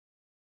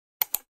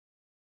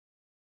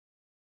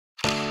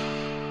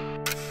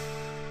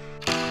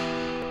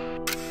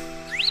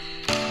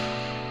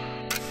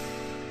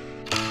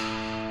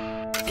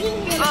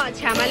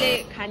छ्यामाले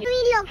खाने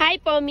हाई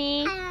पमी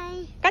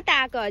कता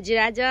आएको हजुर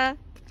आज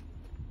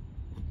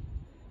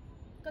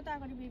कता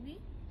आएको नि बेबी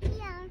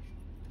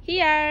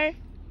हियर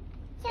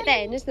यता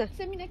हेर्नुस् न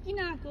सेमिना किन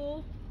आएको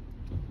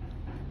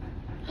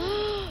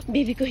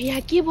बेबीको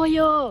यहाँ के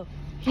भयो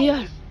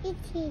हियर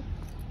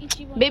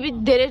बेबी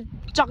धेरै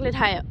चकलेट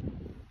खायो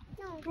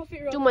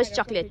टु मच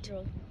चकलेट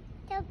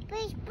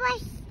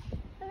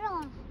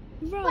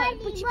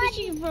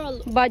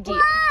बडी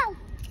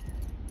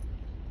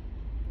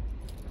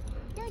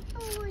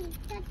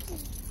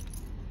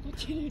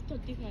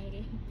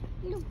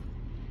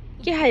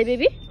के खायो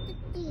बेबी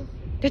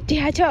टट्टी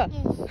खाछ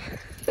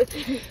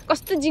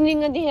कस्तो जिङरिङ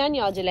देख्यो नि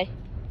हजुरलाई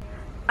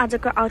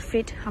आजको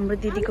आउटफिट हाम्रो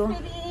दिदीको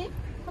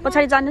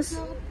पछाडि जानुस्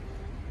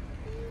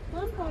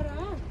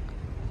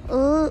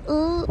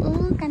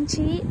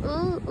कान्छी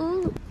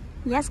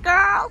यस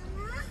गर्ल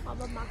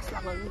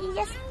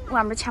यस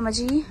हाम्रो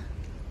छ्यामाजी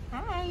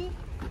hi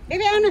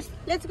baby आउनुस्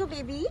let's go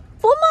baby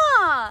Poma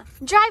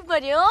drive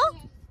गर्यो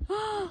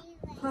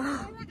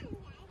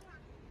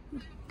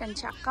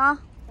कान्छी अक्का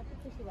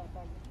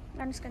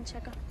जानुस् कान्छी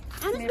अक्का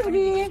आउनुस्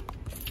बेबी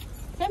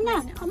सेमना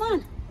कम अन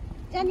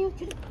जानु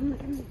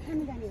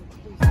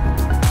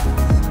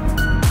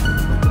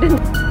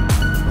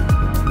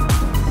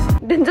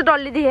दिन्छ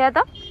डल्ली दिए त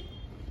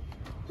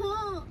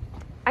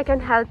I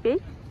can help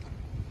it.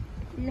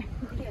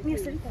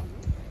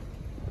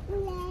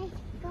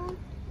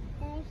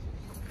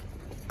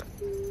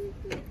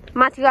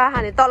 माथि गए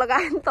खाने तल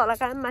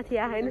गए माथि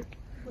आए हैन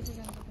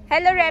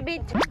hello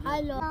rabbit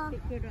hello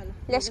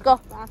let's go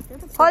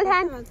hold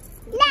hand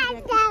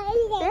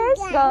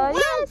let's go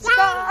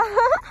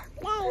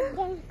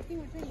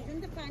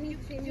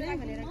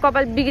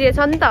कपाल बिग्रेछ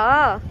नि त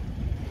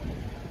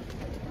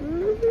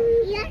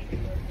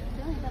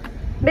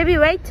बेबी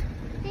वेट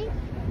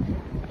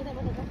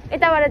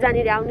यताबाट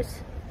जाने रे आउनुस्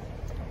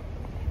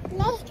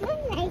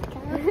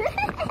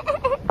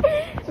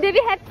बेबी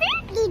ह्याप्पी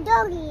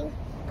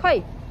खै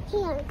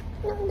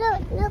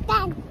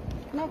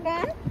नो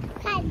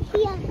कान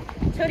here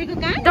छोरीको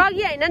कान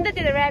डगी हैन नि त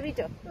त्यो र्याबिट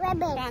हो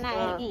कान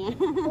आयो कि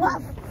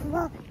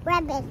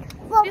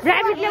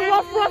र्याबिटले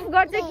वफ वफ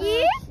गर्छ कि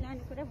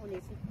नानी कुरा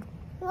भुलेछु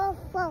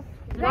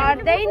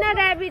गर्दैन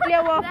र्याबिटले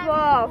वफ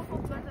वफ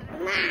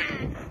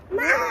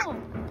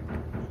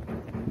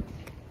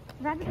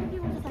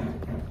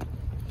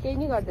केही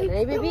नि गर्दैन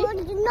है baby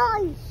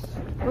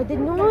oh the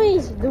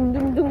noise dum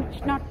dum dum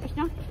it's not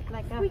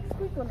like a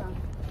quick one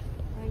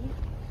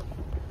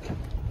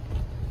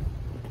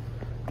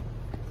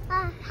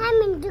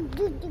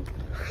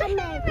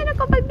मेरो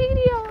कपाल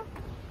बिग्रियो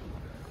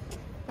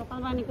कपाल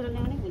बानी कुरा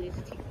ल्याउने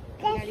भुलेछु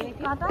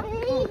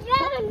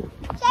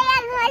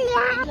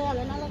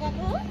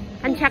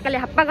अनि छ्याकाले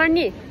हप्पा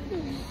गर्ने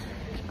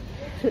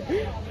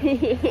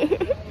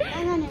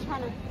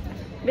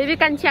बेबी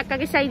कान्छ्याक्का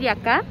कि साइदी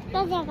अक्का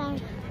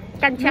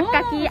कान्छ्याक्का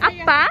कि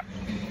अप्पा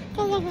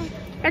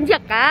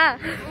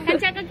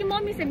कान्छ्याक्का की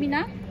मम्मी से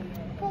मिना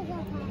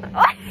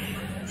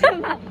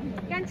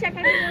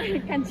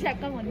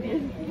कान्छ्याक्का भन्दियो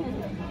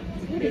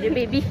मेरो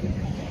बेबी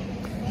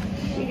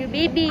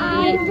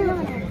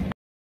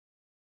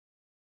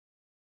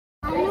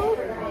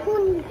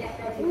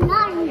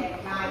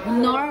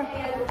नर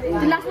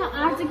लास्टमा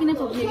आर चाहिँ किन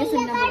छोप्ने के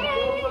छैन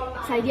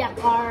साइडी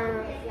आकार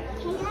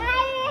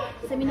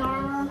seminar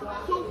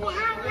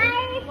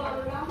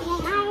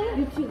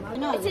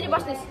No, actually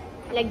watch this.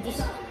 Like this.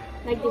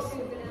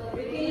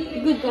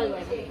 Good girl.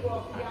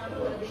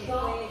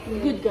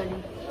 Good girl.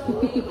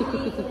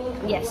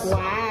 Yes.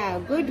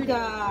 wow good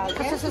girl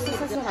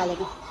कस्तो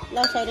खालेको ल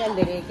साइडल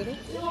धेरै के रे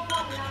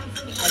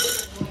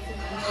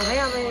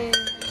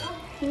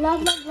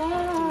लभ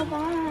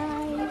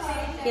गाइस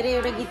के रे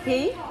एउटा गीत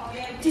थियो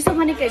चिसो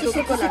भने के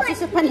कोका-कोला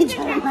चिसो पनि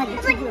झरमा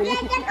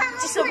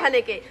चिसो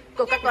भने के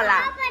कोका-कोला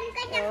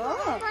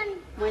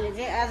मैले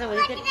चाहिँ आज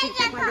भोलि त्यो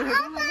टिकटकमा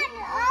देखेको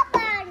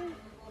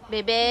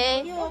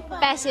Baby,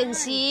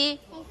 patience.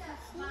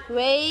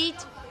 Wait.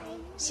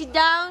 Sit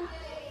down.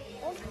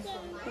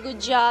 Good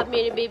job,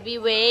 my baby.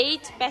 Wait.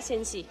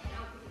 Patience.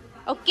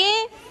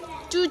 Okay?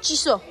 Too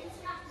chiso.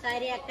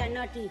 Sorry, akka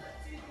naughty.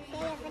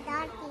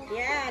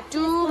 Yeah.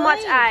 Too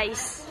much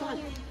ice.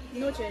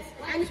 No choice.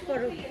 Ice for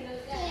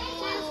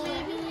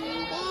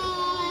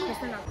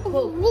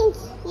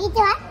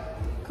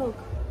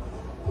Coke.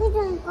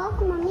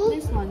 Coke, mommy.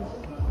 This one.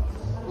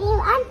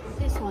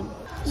 This one.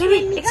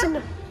 Baby,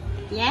 listen.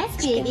 yes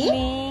baby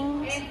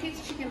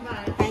Chicken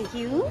bar. thank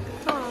you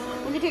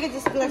will you take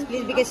this glass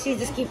please because she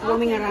just keep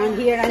roaming around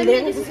here and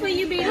there This is for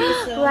you, baby.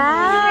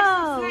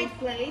 Wow. Side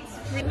plates.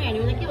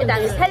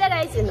 Hello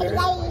guys.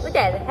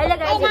 Hello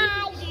guys.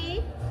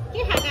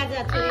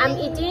 I'm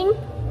eating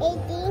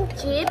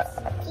chips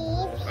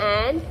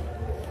and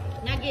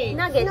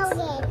nuggets.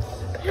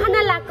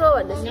 Hana lako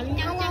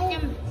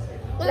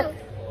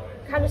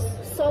भन्नुस्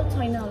Salt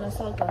छैन होला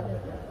salt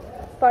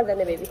पर्दैन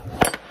baby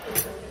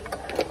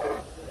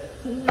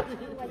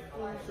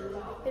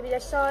बेबीलाई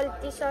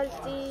salty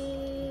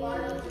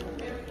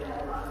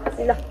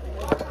ल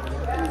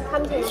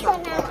खान्छ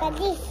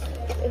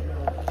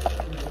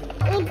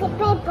Take the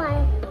paper.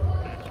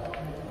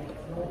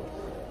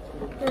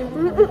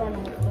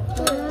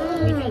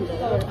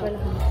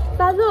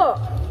 Tazo.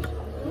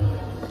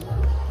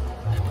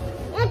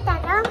 Not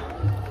that one.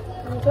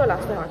 Cho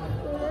last one.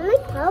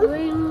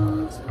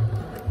 Wings.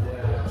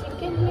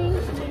 Chicken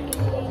wings.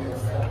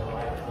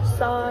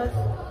 Sauce.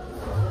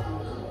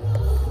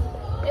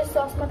 This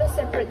sauce must be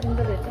separate in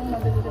the written.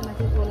 Not that the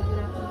matter for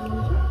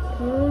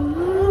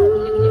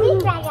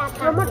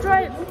I'm gonna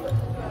try it.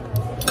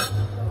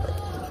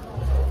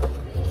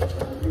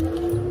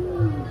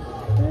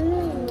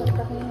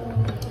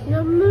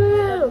 Yummy.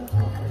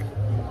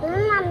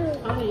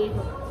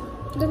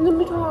 Then the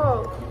meat.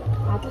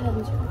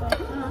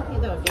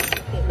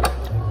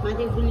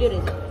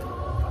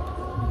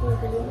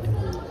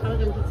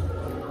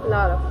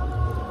 Lara.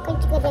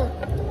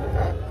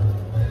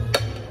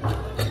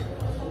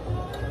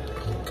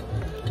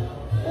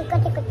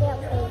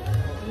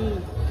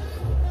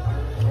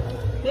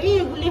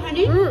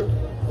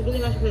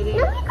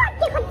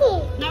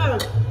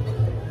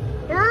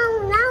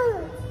 No.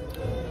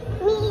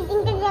 Me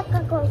eating the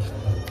cockroach.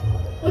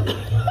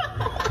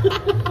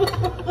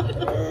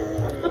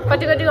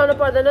 कति गर्नु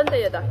पर्दैन नि त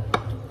यो त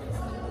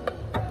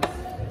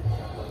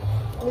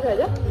मिठाई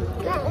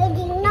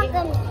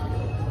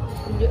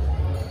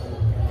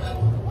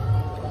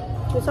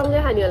यो सँगै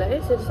खाने होला है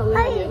सेट सँगै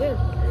खाने हो के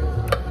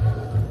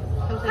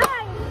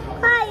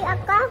Hi,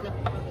 Akka.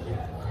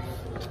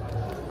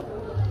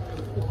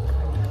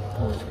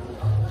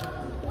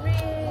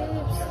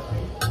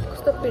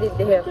 कस्तो पीडित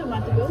देख्यो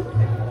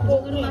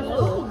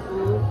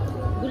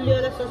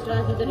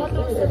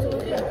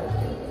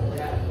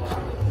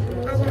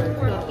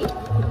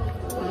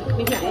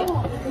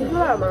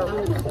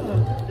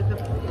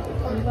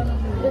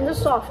Then the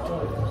soft.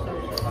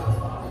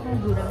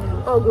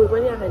 Oh, good.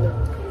 When you have it.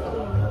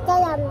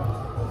 Tadam.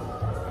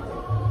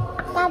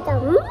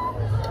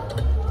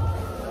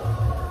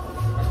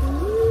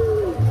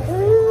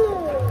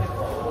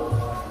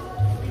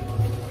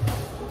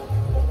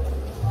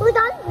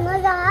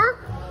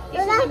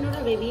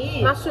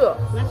 Masu.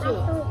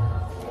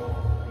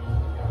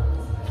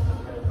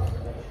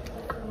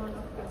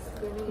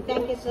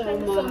 Thank you so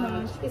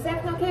much. Is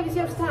that okay with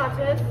your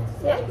starter?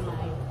 Yeah.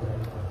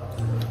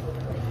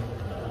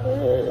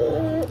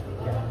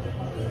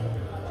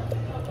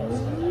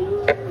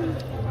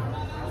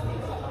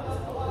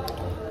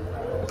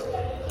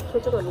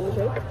 What's it going to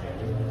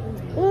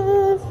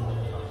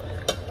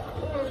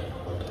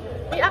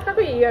eat after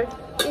a year.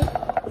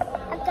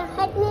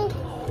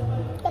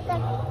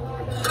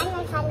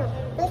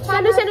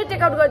 सानो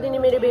take out गरिदिने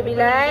मेरो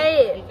बेबीलाई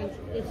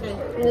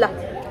ल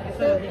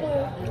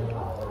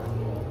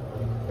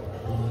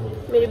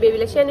मेरो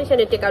बेबीलाई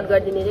सानो take out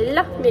गरिदिने रे ल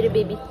मेरो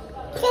baby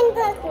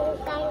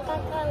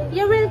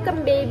You're welcome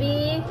baby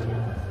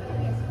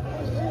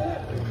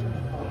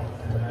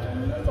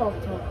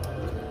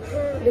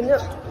Dingo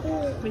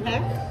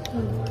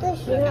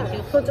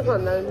सोचेको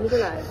भन्दा मिठो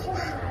लाग्यो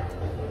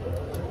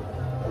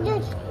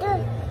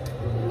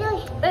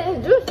ए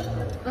juice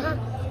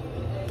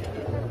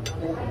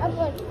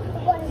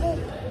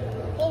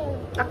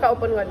Akka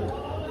open gardi.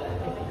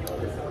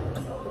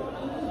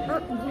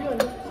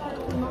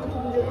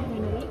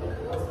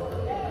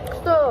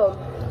 So,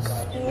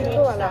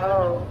 itu ala.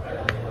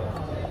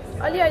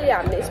 Ali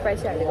हामीले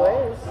स्पाइसी हालेको है.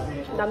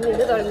 दामी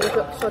हुन्छ तर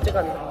मिठो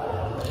सोचेको नि.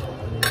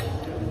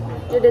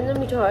 यो देन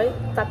मिठो है.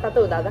 तातो तातो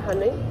हुँदा त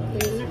खानु है.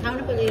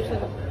 खाउनु पर्छ यसो.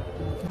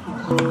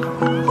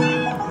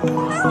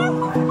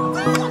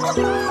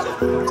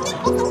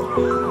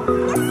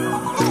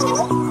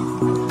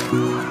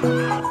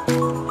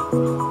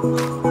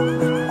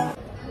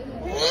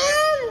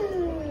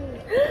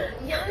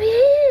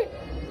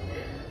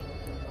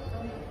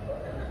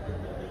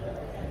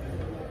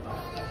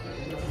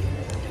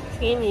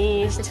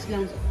 Finished.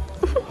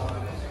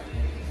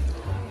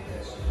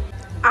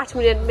 8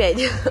 minute में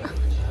आइदियो.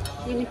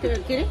 You need to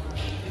get it.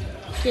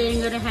 Sharing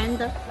your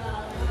hand.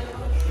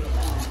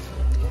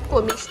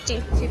 Oh, मिस्टी.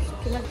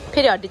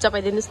 फेरि हड्डी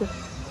चपाइदिनुस् न.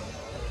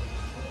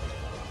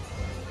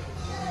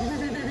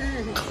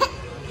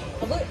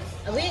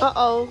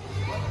 Uh-oh.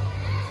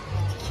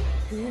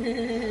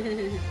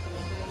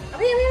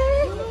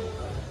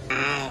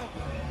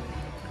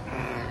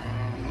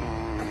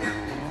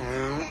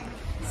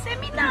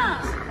 Semina.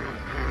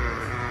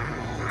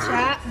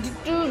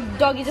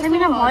 Doggy just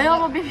Semina भयो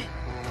अब बेबी.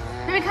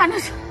 बेबी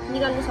खानुस्.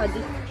 निकाल्नु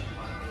सजी.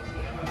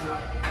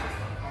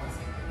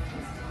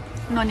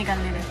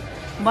 ननिकाल्ने रे.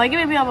 भयो कि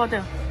बेबी अब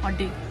त्यो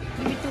हड्डी.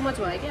 बेबी टु मच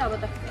भयो कि अब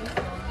त.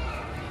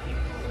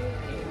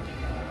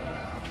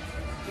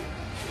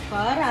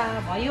 परा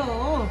भयो.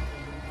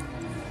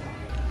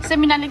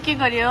 सेमिनाले के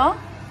गर्यो?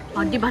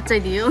 हड्डी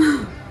भच्चाइदियो.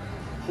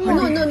 No,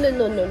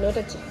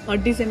 touch.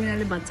 हड्डी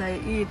सेमिनाले भच्चायो.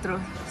 यत्रो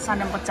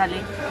सानो बच्चाले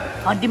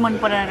हड्डी मन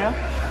पराएर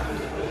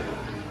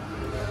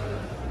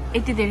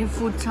यति धेरै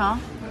फुड छ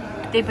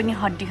त्यही पनि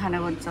हड्डी खान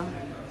भन्छ.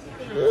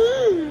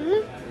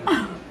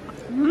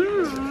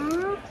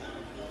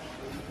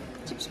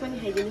 Chips पनि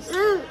खाइदिनुस्.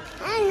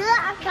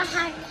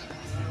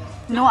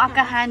 नो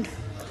आका ह्यान्ड.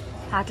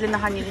 हातले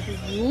नखाने रे.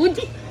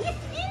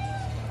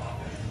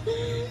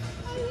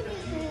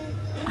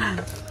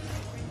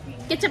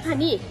 Ketchup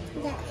honey.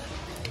 Yeah.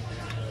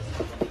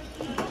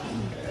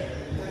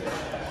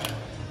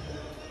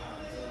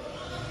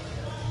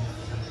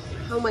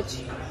 How much?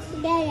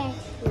 There.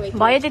 Wait.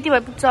 भयो त्यति भए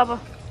पुग्छ अब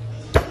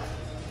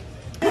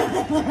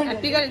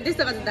Happy girl,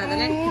 त्यस्तो गर्छ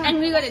दादाले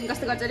एङ्ग्री गर्यो भने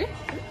कस्तो गर्छ रे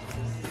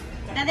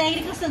दादा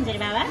एग्री कस्तो हुन्छ रे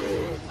बाबा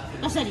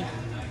कसरी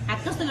हात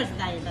कस्तो गर्छ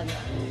दादा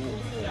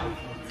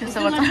त्यस्तो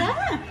गर्छ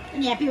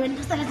अनि ह्यापी भने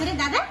कस्तो गर्छ रे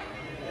दादा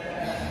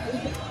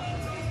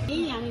ए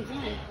हामी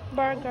चाहिँ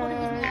बर्गर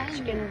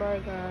चिकन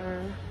बर्गर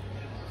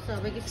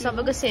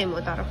सबैको सेम हो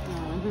तर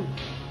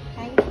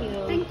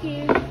Thank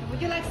you.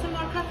 Would you like some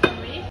more cup for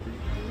me?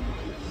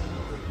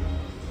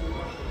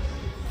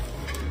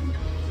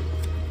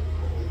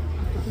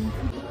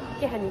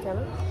 के खाने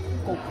जानु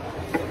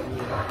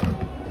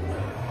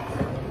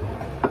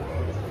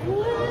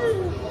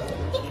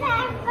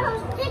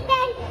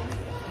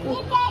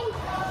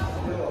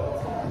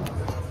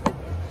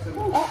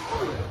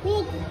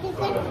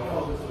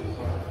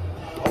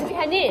के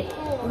खाने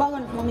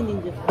बगन मम्मी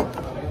दिन्छु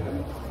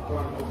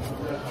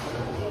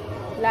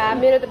ला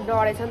मेरो त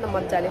डढेछ नि त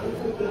मजाले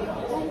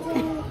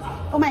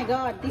Oh my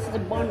god, this is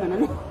a bun भन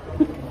न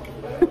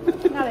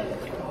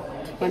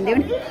भन्दै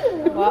पनि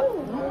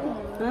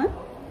हँ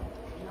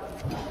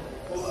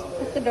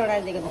कस्तो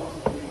डराइदिएको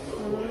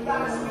त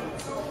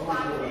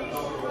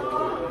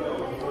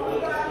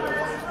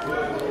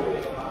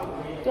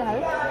के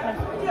खायो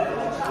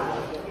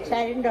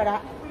साइड डरा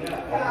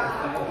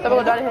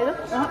तपाईँको डढे छैन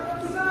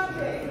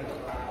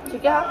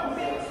ठिकै हो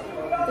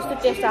त्यस्तो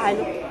टेस्ट आएन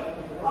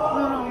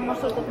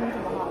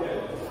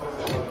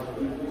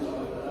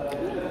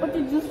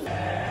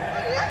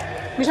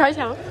मिठाई छ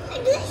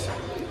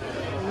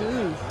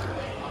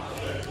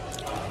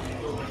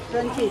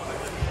Crunchy.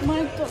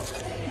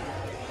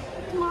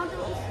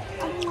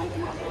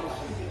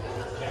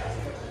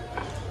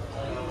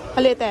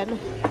 अलि यता हेर्नु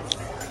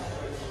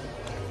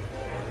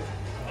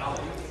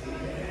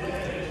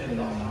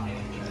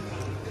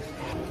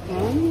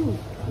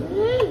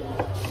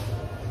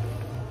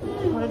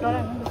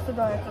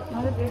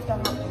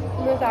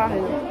मेरो त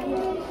आएन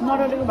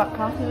नडरेको भात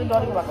खान्छ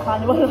डरेको भात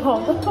खाने भनेर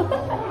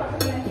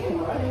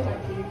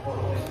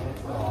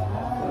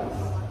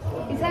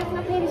Is that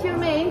not Danish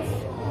remains?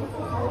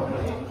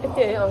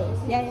 Okay,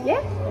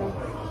 Yeah.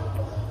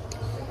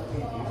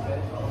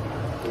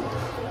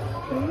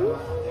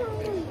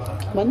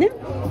 भन्दै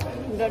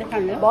डरे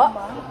खानु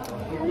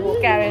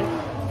Karen.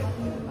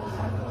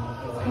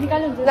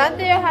 निकाल्नु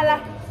Nanti ya hala.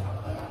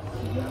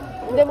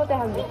 Dia mau teh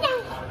hamdi.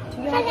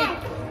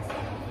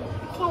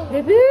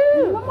 Baby.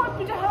 मम्मा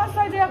पिटा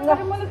हासाइदे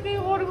यार मैले के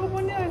गरेको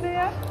पनि होइन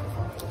यार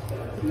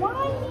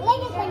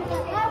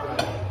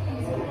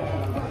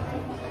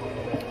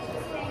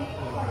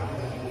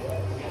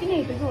किन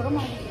हेरेको हो र म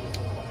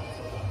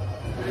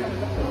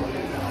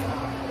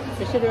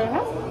त्यसरी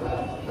होला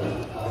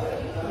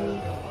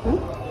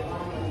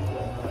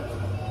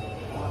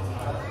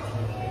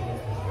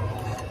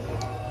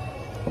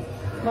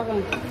बगन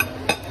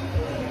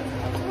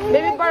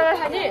Baby burger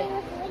खाने?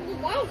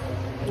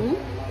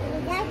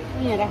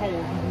 यहाँ राखेर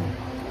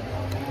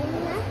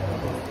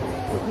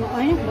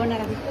होइन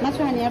बनाएर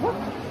मासु खाने अब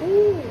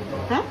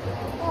हँ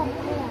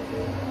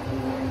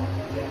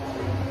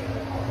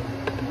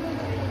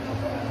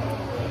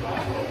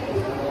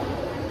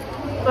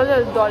अलि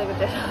डढेको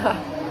थिएछ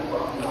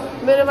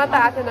मेरोमा त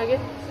आएको थिएन कि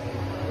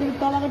तिमी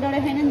तलको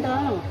डढाइ छैन नि त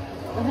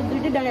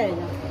दुइटै डढाइ होइन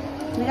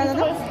निकाल्दा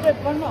त स्टेप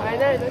गर्नु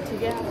होइन होइन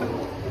ठिकै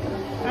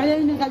अहिले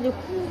निकाल्छु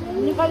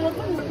निकाल्नु त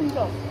निस्किन्छ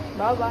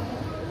भयो भयो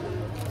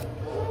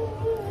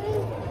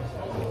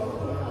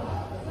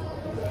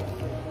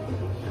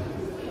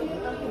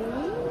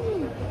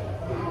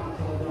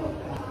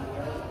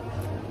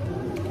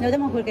एउटा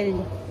म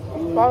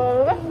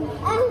फुर्काइदिन्छु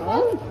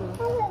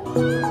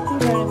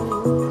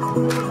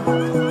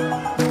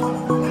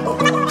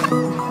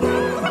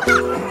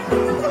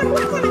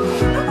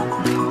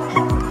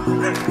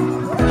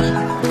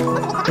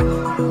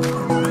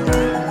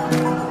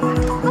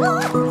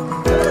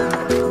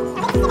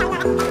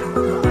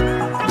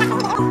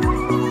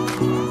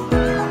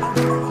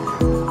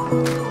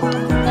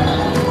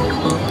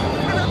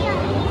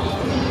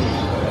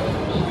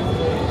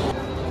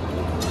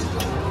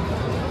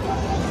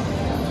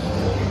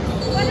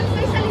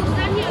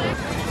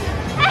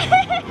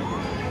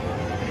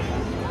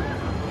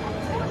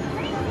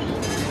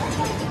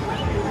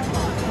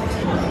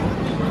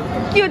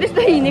के हो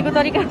त्यस्तो हिँडेको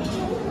तरिका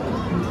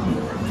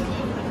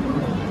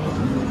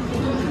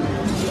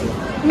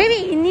बेबी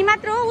हिँड्ने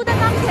मात्र हो उता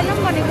काम खेल्नु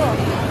भनेको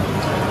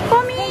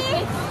मम्मी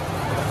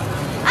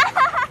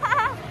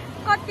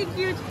कति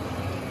क्युट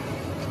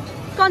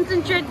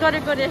कन्सन्ट्रेट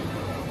गरेको रे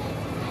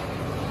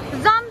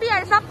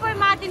जम्बीहरू सबै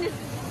मार्टिनु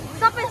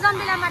सबै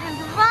जम्बीलाई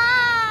मार्टिनु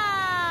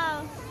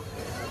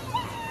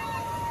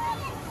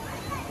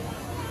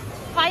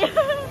फायर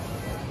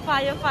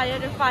फायर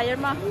फायर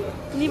फायरमा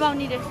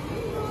निभाउने रे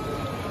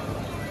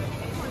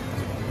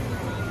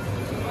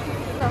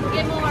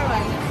Game over,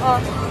 right? Oh,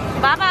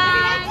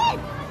 bye-bye.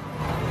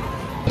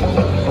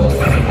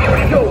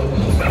 Go.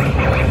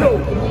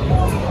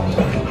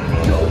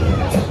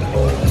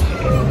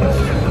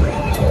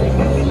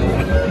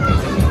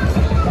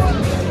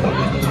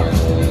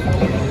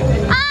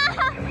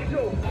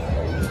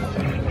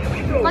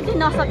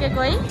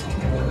 boy?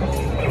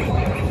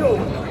 2.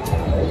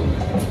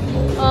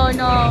 Oh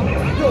no.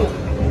 2.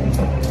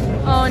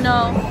 Oh no.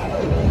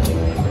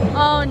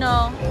 Oh no.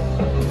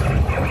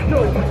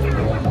 2.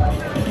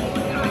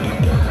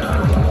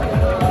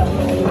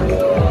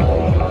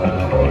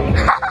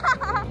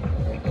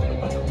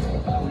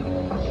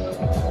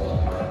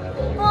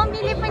 Mommy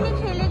पनि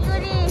खेलेको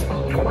रे.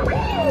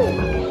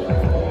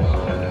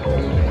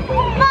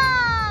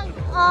 Bang!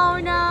 Oh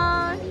no.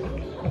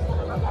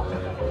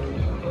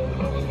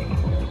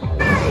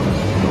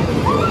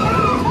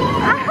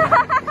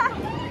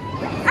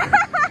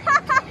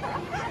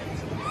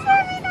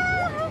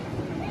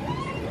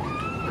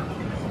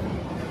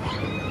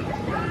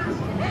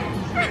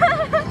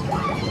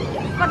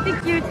 कति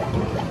क्यूट.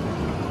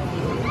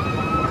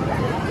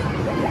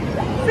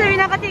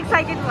 सेमिना कति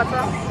एक्साइटेड भन्छ.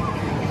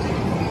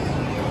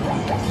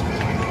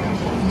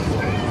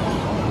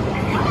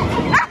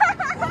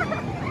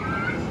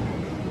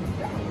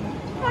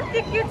 कति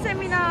क्यूट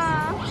सेमिना.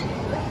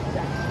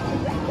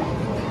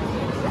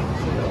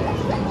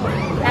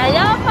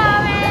 हेलो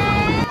पावे.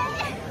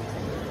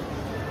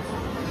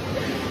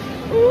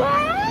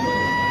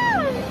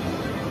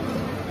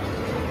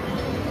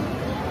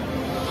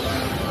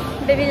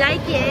 Baby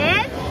like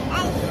it?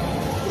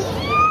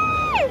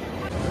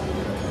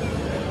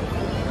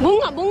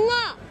 Bunga,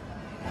 bunga.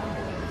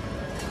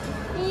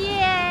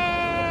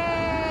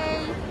 Yay!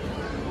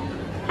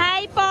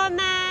 Hi,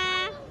 Poma.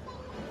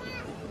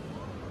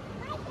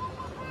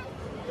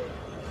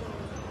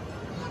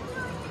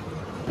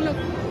 Look,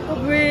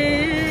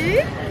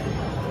 wait.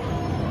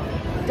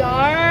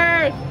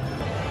 Dark.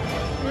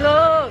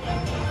 Look.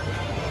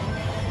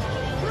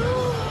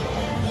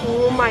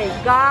 Oh my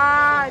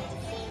God.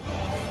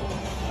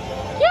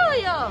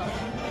 Yo.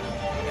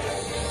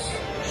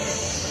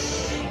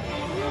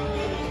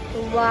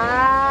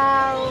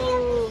 Wow.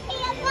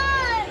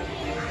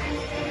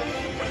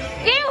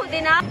 के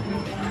हुँदैन?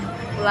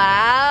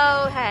 Wow,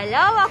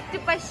 hello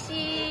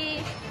octopusy.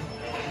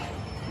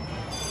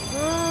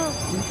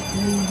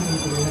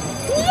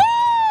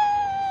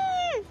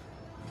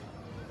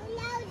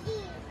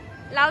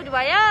 Loud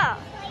भयो?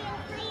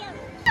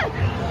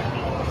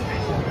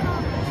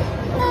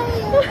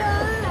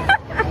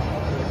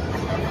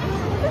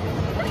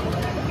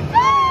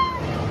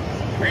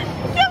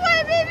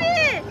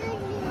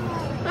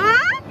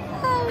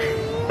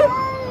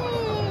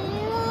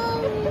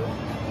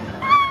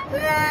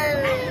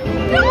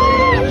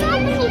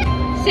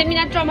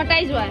 सेमिना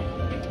ट्रमाटाइज भयो.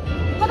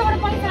 कताबाट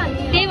पैसा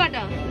हाल्ने? त्यहीबाट.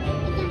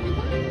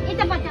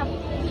 यताबाट.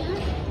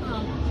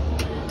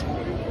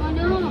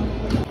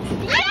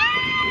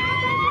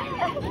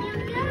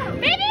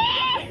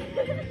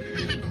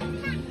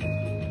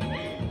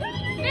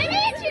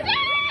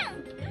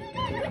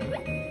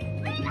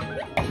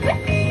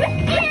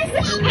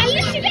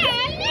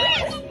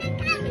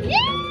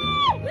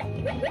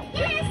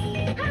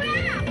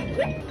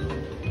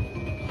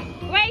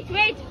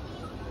 Wait.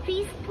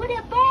 Please put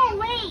a ball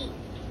away.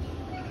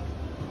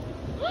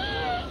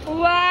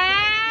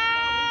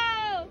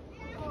 Wow!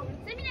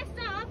 Semina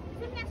stop.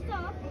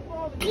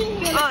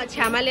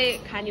 छ्यामाले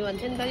खानी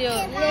भन्छ नि त यो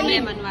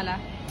लेमन वाला.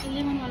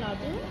 लेमन वाला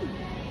हो.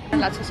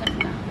 लाग्छ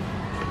समिना.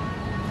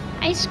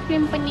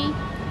 आइसक्रिम पनि.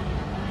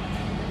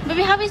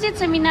 Baby, how is it,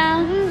 Samina?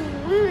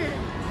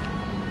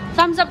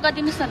 Thumbs up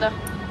गरिदिनुस् न त.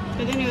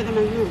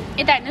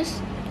 यता हेर्नुस्.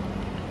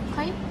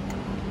 खै.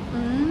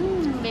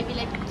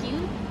 बेबीलाई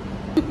क्युट.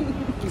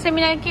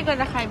 सेमिना के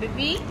गर्दा खायो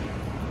baby?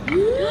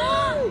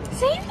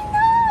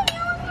 Samina,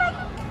 you like.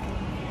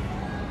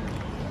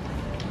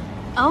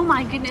 Oh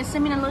my goodness,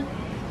 Samina look.